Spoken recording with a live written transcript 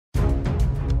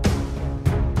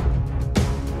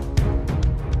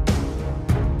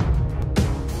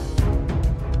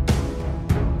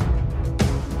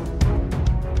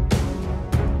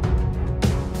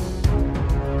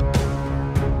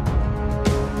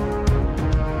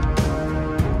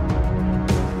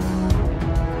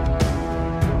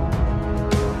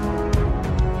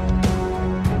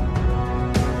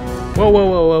Whoa, whoa,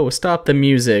 whoa, whoa, stop the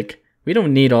music. We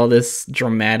don't need all this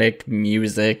dramatic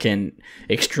music and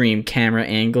extreme camera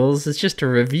angles. It's just a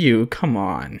review, come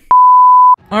on.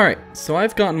 Alright, so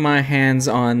I've gotten my hands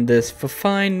on this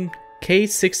Fifine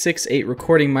K668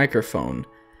 recording microphone.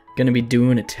 Gonna be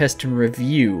doing a test and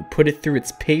review, put it through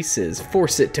its paces,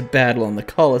 force it to battle in the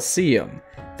Coliseum.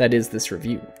 That is this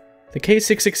review. The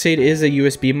K668 is a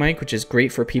USB mic, which is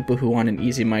great for people who want an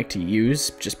easy mic to use.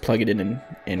 Just plug it in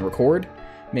and record,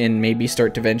 and maybe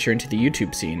start to venture into the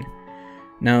YouTube scene.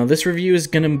 Now, this review is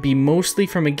going to be mostly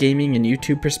from a gaming and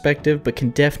YouTube perspective, but can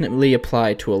definitely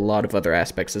apply to a lot of other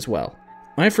aspects as well.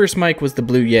 My first mic was the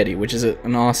Blue Yeti, which is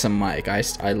an awesome mic. I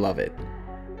love it.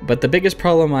 But the biggest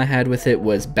problem I had with it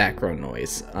was background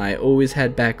noise. I always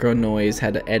had background noise,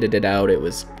 had to edit it out. It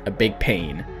was a big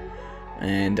pain.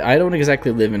 And I don't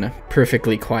exactly live in a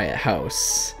perfectly quiet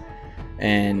house.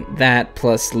 And that,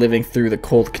 plus living through the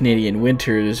cold Canadian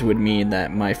winters, would mean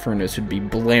that my furnace would be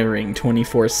blaring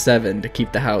 24/7 to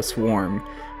keep the house warm,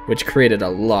 which created a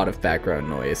lot of background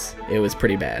noise. It was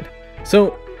pretty bad.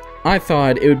 So I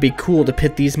thought it would be cool to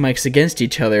pit these mics against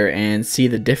each other and see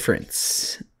the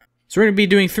difference. So we're going to be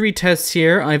doing 3 tests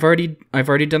here. I've already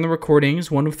done the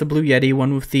recordings, one with the Blue Yeti,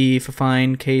 one with the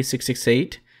Fifine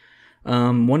K668.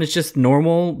 One is just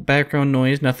normal background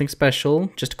noise, nothing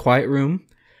special, just a quiet room.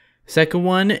 Second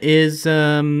one is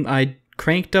I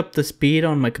cranked up the speed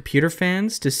on my computer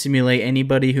fans to simulate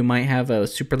anybody who might have a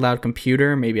super loud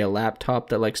computer, maybe a laptop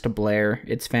that likes to blare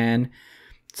its fan,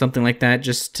 something like that,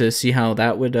 just to see how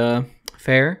that would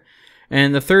fare.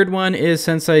 And the third one is,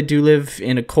 since I do live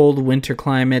in a cold winter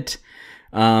climate,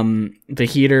 the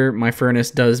heater, my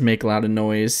furnace, does make a lot of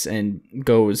noise and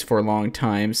goes for a long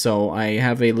time, so I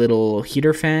have a little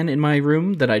heater fan in my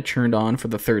room that I turned on for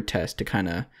the third test to kind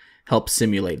of help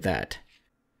simulate that.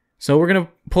 So we're going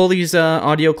to pull these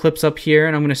audio clips up here,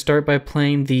 and I'm going to start by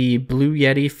playing the Blue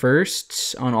Yeti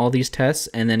first on all these tests,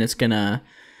 and then it's going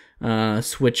to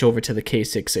switch over to the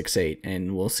K668,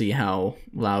 and we'll see how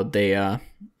loud they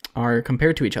are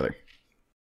compared to each other.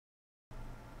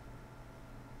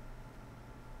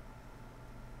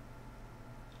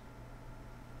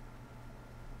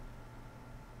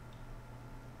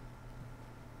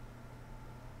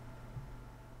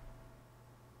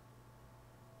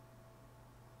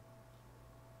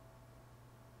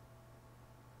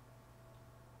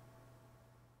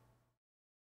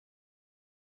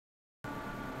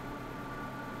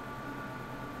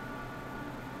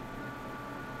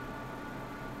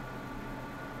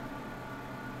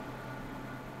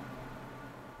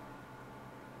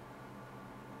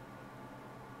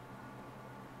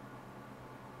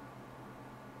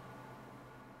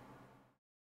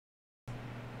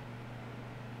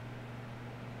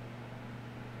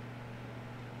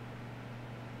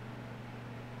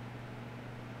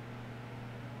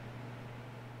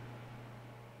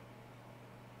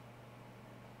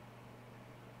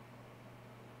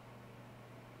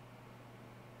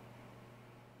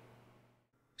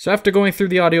 So after going through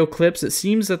the audio clips, it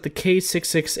seems that the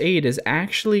K668 is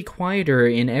actually quieter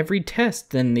in every test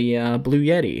than the Blue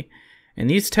Yeti. And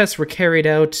these tests were carried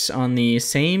out on the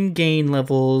same gain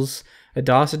levels.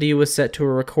 Audacity was set to a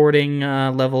recording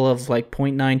level of like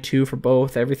 0.92 for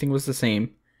both. Everything was the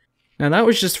same. Now that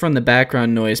was just from the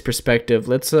background noise perspective.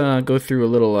 Let's go through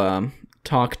a little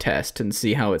talk test and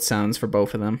see how it sounds for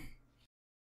both of them.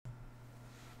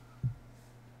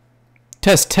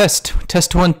 Test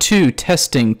 1 2,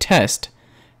 testing, test.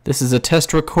 This is a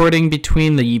test recording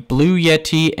between the Blue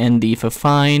Yeti and the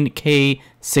Fifine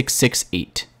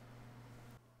K668.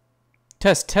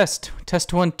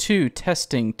 Test 1 2,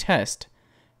 testing, test.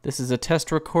 This is a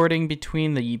test recording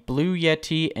between the Blue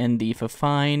Yeti and the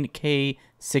Fifine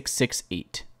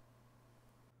K668.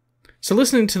 So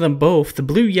listening to them both, the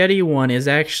Blue Yeti one is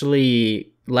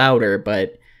actually louder,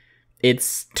 but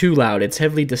it's too loud. It's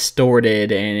heavily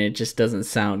distorted, and it just doesn't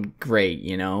sound great,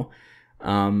 you know?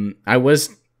 When I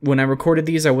recorded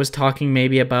these, I was talking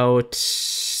maybe about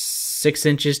 6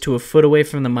 inches to a foot away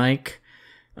from the mic.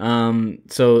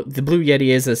 So the Blue Yeti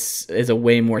is a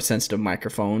way more sensitive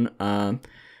microphone.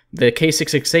 The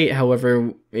K668,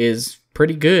 however, is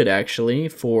pretty good, actually,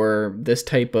 for this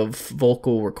type of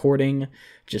vocal recording,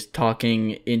 just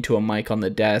talking into a mic on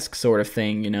the desk sort of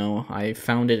thing, you know? I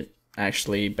found it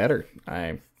actually better.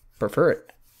 I prefer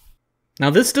it. Now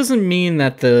this doesn't mean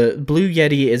that the Blue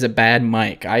Yeti is a bad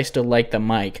mic. I still like the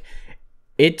mic.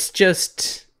 It's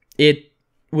just, it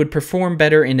would perform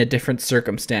better in a different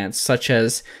circumstance, such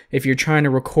as if you're trying to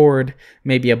record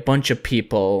maybe a bunch of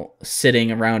people sitting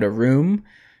around a room,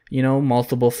 you know,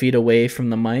 multiple feet away from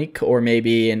the mic, or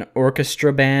maybe an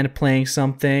orchestra band playing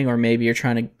something, or maybe you're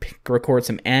trying to record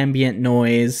some ambient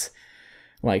noise.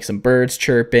 like some birds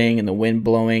chirping and the wind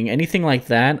blowing, anything like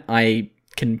that, I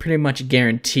can pretty much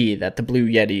guarantee that the Blue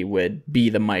Yeti would be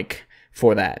the mic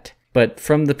for that. But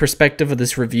from the perspective of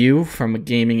this review, from a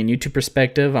gaming and YouTube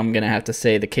perspective, I'm going to have to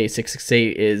say the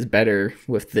K668 is better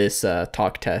with this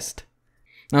talk test.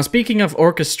 Now, speaking of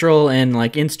orchestral and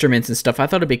like instruments and stuff, I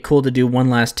thought it'd be cool to do one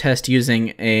last test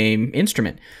using a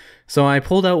instrument. So I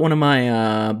pulled out one of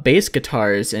my bass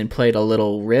guitars and played a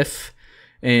little riff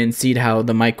and see how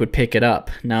the mic would pick it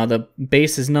up. Now, the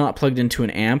bass is not plugged into an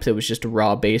amp, it was just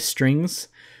raw bass strings.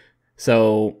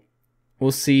 So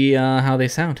we'll see how they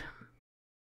sound.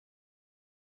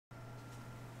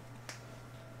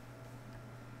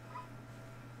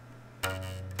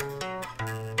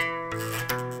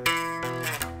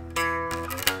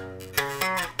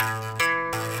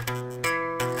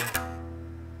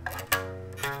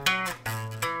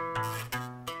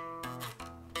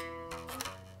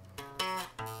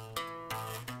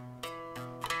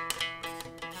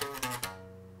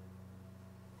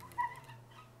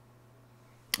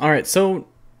 Alright, so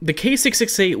the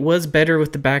K668 was better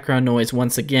with the background noise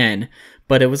once again,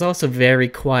 but it was also very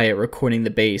quiet recording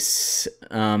the bass,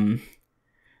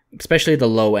 especially the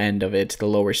low end of it, the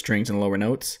lower strings and lower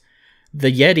notes.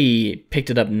 The Yeti picked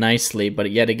it up nicely,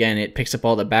 but yet again, it picks up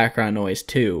all the background noise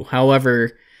too.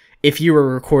 However, if you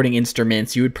were recording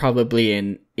instruments, you would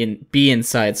probably be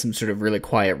inside some sort of really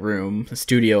quiet room, a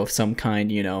studio of some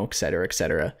kind, you know, etc.,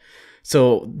 etc.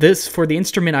 So this, for the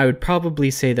instrument, I would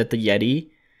probably say that the Yeti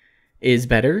is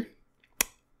better,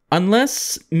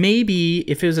 unless maybe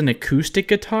if it was an acoustic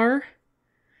guitar,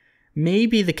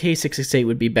 maybe the K668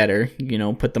 would be better. You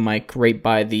know, put the mic right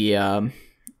by the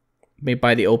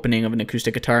opening of an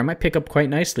acoustic guitar. It might pick up quite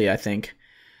nicely, I think.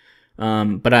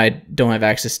 But I don't have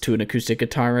access to an acoustic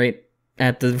guitar right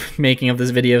at the making of this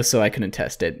video, so I couldn't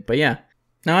test it. But yeah.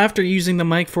 Now, after using the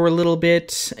mic for a little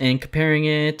bit and comparing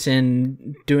it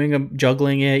and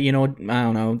juggling it, you know, I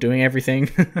don't know, doing everything.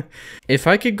 If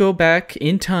I could go back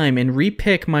in time and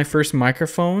repick my first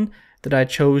microphone that I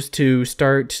chose to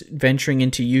start venturing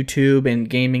into YouTube and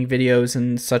gaming videos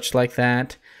and such like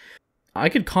that, I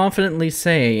could confidently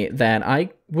say that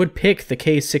I would pick the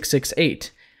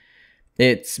K668.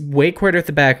 It's way quieter with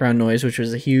the background noise, which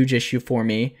was a huge issue for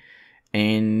me,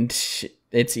 and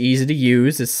it's easy to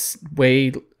use.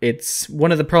 It's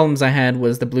one of the problems I had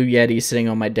was the Blue Yeti sitting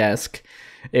on my desk.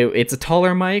 It's a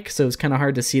taller mic, so it's kind of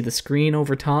hard to see the screen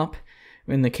over top.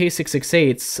 And the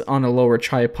K668's on a lower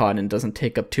tripod and doesn't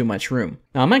take up too much room.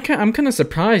 Now, I'm kind of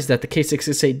surprised that the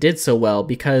K668 did so well,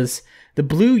 because the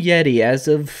Blue Yeti, as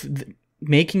of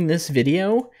making this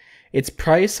video, its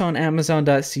price on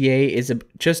Amazon.ca is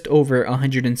just over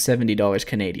 $170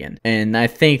 Canadian. And I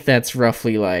think that's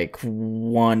roughly like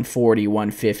 $140,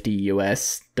 $150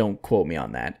 US. Don't quote me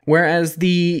on that. Whereas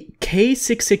the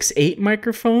K668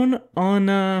 microphone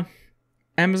on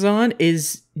Amazon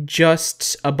is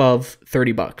just above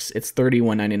 $30. It's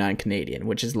 $31.99 Canadian,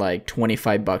 which is like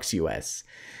 $25 US,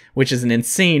 which is an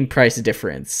insane price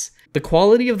difference. The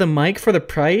quality of the mic for the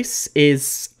price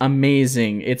is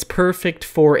amazing. It's perfect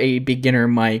for a beginner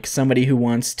mic, somebody who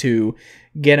wants to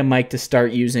get a mic to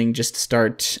start using, just to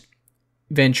start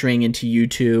venturing into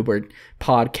YouTube or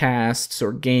podcasts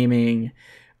or gaming.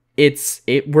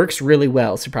 It works really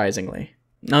well, surprisingly.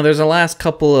 Now, there's a last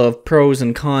couple of pros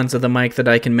and cons of the mic that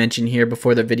I can mention here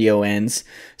before the video ends.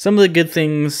 Some of the good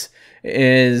things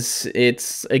is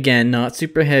it's, again, not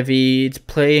super heavy, it's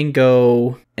play and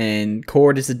go, and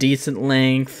cord is a decent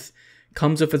length,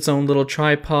 comes with its own little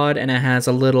tripod, and it has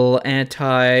a little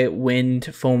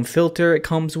anti-wind foam filter it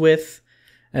comes with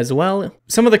as well.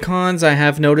 Some of the cons I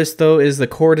have noticed, though, is the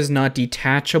cord is not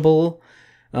detachable.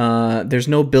 There's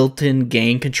no built-in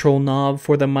gain control knob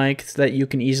for the mic that you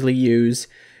can easily use,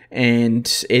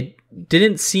 and it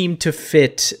didn't seem to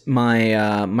fit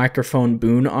my microphone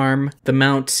boom arm. The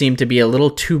mount seemed to be a little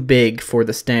too big for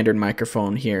the standard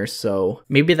microphone here, so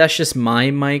maybe that's just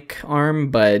my mic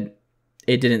arm, but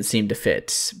it didn't seem to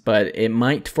fit. But it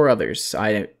might for others.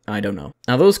 I don't know.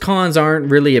 Now, those cons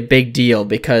aren't really a big deal,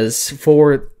 because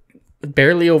for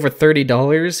barely over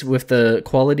 $30 with the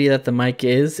quality that the mic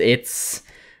is,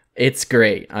 it's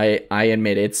great. I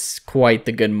admit it's quite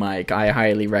the good mic. I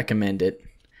highly recommend it.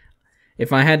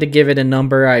 If I had to give it a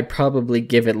number, I'd probably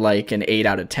give it like an 8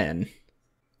 out of 10.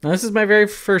 Now, this is my very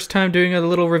first time doing a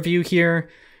little review here.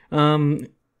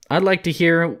 I'd like to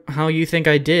hear how you think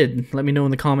I did. Let me know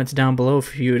in the comments down below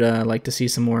if you'd like to see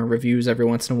some more reviews every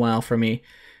once in a while from me.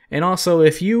 And also,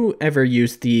 if you ever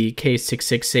used the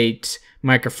K668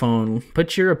 microphone,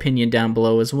 put your opinion down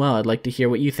below as well. I'd like to hear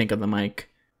what you think of the mic.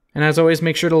 And as always,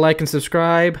 make sure to like and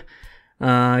subscribe.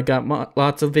 I got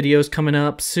lots of videos coming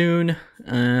up soon.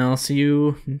 I'll see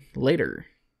you later.